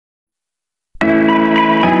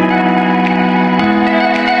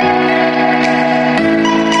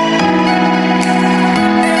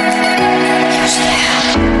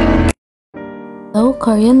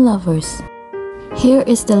Korean lovers. Here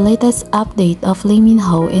is the latest update of Lee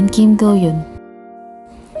Min-ho and Kim Go-eun.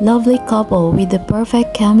 Lovely couple with the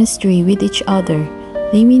perfect chemistry with each other.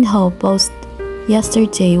 Lee Min-ho post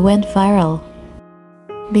yesterday went viral.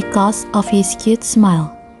 Because of his cute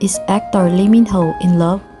smile, is actor Lee Min-ho in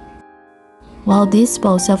love? While this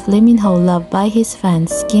post of Lee Min-ho loved by his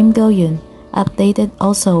fans, Kim Go-eun updated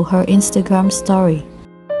also her Instagram story.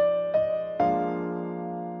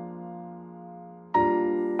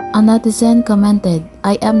 A netizen commented,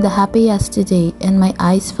 "I am the happiest today and my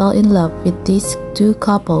eyes fell in love with these two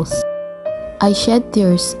couples. I shed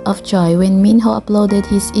tears of joy when Min-ho uploaded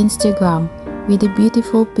his Instagram with a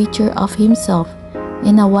beautiful picture of himself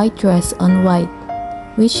in a white dress on white,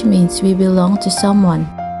 which means we belong to someone."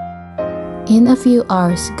 In a few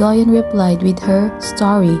hours, Go-eun replied with her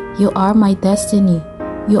story, "You are my destiny.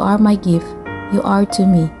 You are my gift. You are to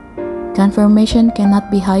me. Confirmation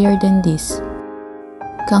cannot be higher than this.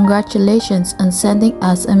 Congratulations on sending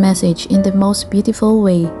us a message in the most beautiful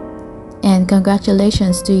way. And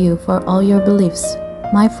congratulations to you for all your beliefs.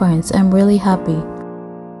 My friends, I'm really happy."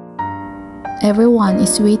 Everyone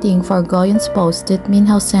is waiting for Go-eun's post that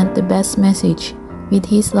Min-ho sent the best message with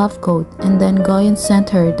his love code, and then Go-eun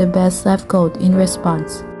sent her the best love code in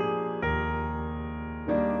response.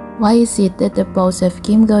 Why is it that the post of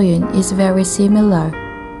Kim Go-eun is very similar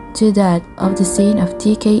to that of the scene of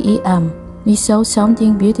TKEM? We saw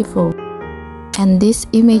something beautiful. And this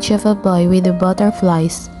image of a boy with the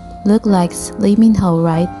butterflies look like Lee Min-ho,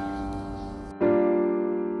 right?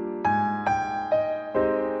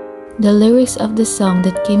 The lyrics of the song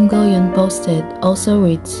that Kim Go-eun posted also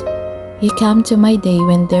reads, "You came to my day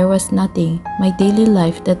when there was nothing, my daily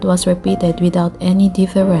life that was repeated without any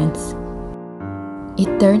difference. It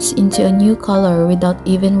turns into a new color without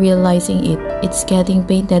even realizing it. It's getting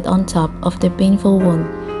painted on top of the painful wound.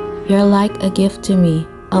 You're like a gift to me.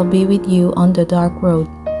 I'll be with you on the dark road.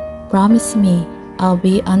 Promise me I'll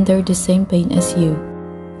be under the same pain as you.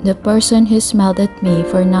 The person who smiled at me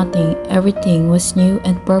for nothing, everything was new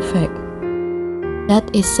and perfect." That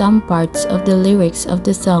is some parts of the lyrics of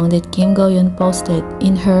the song that Kim Go-eun posted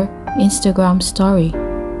in her Instagram story.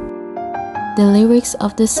 The lyrics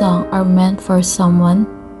of the song are meant for someone.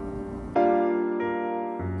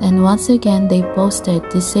 And once again they posted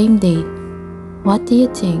the same date. What do you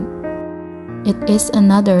think? It is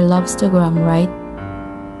another lovestogram, right?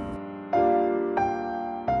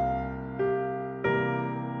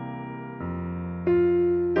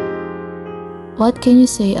 What can you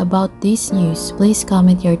say about this news? Please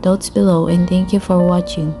comment your thoughts below and thank you for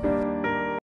watching.